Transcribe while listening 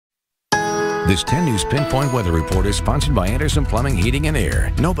This 10 News Pinpoint Weather Report is sponsored by Anderson Plumbing, Heating and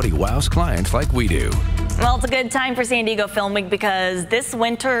Air. Nobody wows clients like we do. Well, it's a good time for San Diego Film Week because this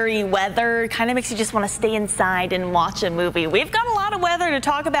wintry weather kind of makes you just want to stay inside and watch a movie. We've got a lot of weather to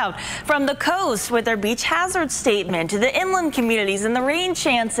talk about, from the coast with their beach hazard statement to the inland communities and the rain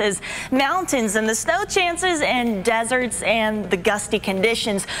chances, mountains and the snow chances, and deserts and the gusty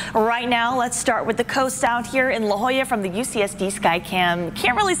conditions. Right now, let's start with the coast out here in La Jolla from the UCSD Skycam.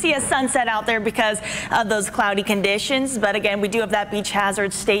 Can't really see a sunset out there because of those cloudy conditions, but again, we do have that beach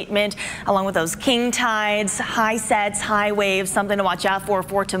hazard statement along with those king tides, high sets, high waves, something to watch out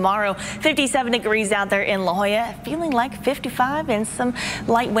for tomorrow. 57 degrees out there in La Jolla, feeling like 55 and some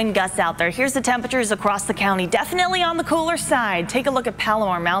light wind gusts out there. Here's the temperatures across the county, definitely on the cooler side. Take a look at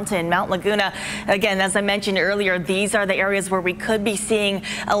Palomar Mountain, Mount Laguna. Again, as I mentioned earlier, these are the areas where we could be seeing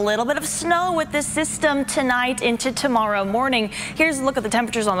a little bit of snow with this system tonight into tomorrow morning. Here's a look at the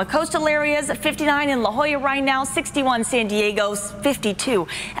temperatures on the coastal areas. 59 in La Jolla right now, 61 San Diego, 52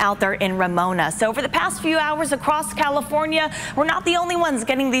 out there in Ramona. So over the past few hours across California, we're not the only ones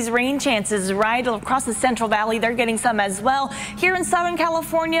getting these rain chances. Right across the Central Valley, they're getting some as well. Here in Southern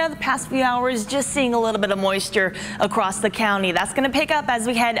California, the past few hours, just seeing a little bit of moisture across the county. That's going to pick up as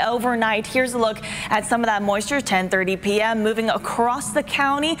we head overnight. Here's a look at some of that moisture, 10:30 p.m. moving across the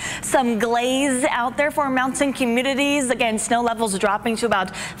county. Some glaze out there for mountain communities. Again, snow levels dropping to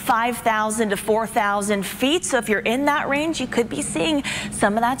about 5,000 to 4,000 feet. So if you're in that range, you could be seeing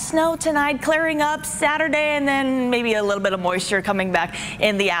some of that snow tonight, clearing up Saturday, and then maybe a little bit of moisture coming back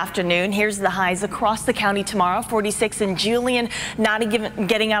in the afternoon. Here's the highs across the county tomorrow. 46 in Julian, not even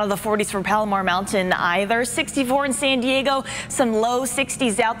getting out of the 40s for Palomar Mountain either. 64 in San Diego, some low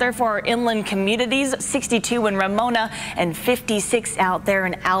 60s out there for our inland communities. 62 in Ramona and 56 out there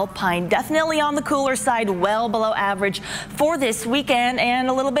in Alpine. Definitely on the cooler side, well below average for this weekend, and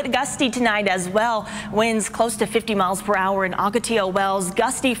a little bit gusty tonight as well. Winds close to 50 miles per hour in Ocotillo Wells,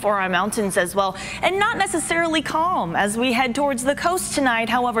 gusty for our mountains as well, and not necessarily calm as we head towards the coast tonight.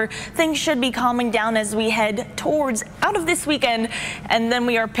 However, things should be calming down as we head towards out of this weekend, and then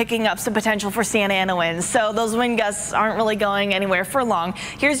we are picking up some potential for Santa Ana winds. So those wind gusts aren't really going anywhere for long.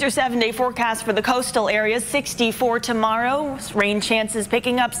 Here's your 7-day forecast for the coastal areas. 64 tomorrow, rain chances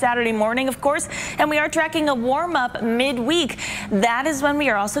picking up Saturday morning, of course, and we are tracking a warm up midweek. That is when we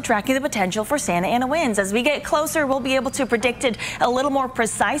are also tracking the potential for Santa Ana winds. As we get closer, we'll be able to predict it a little more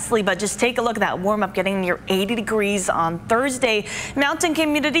precisely, but just take a look at that warm up getting near 80 degrees on Thursday. Mountain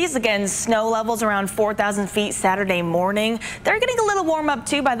communities, again, snow levels around 4,000 feet Saturday morning. They're getting a little warm up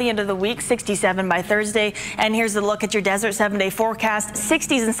too by the end of the week, 67 by Thursday. And here's a look at your desert 7-day forecast,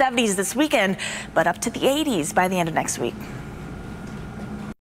 60s and 70s this weekend, but up to the 80s by the end of next week.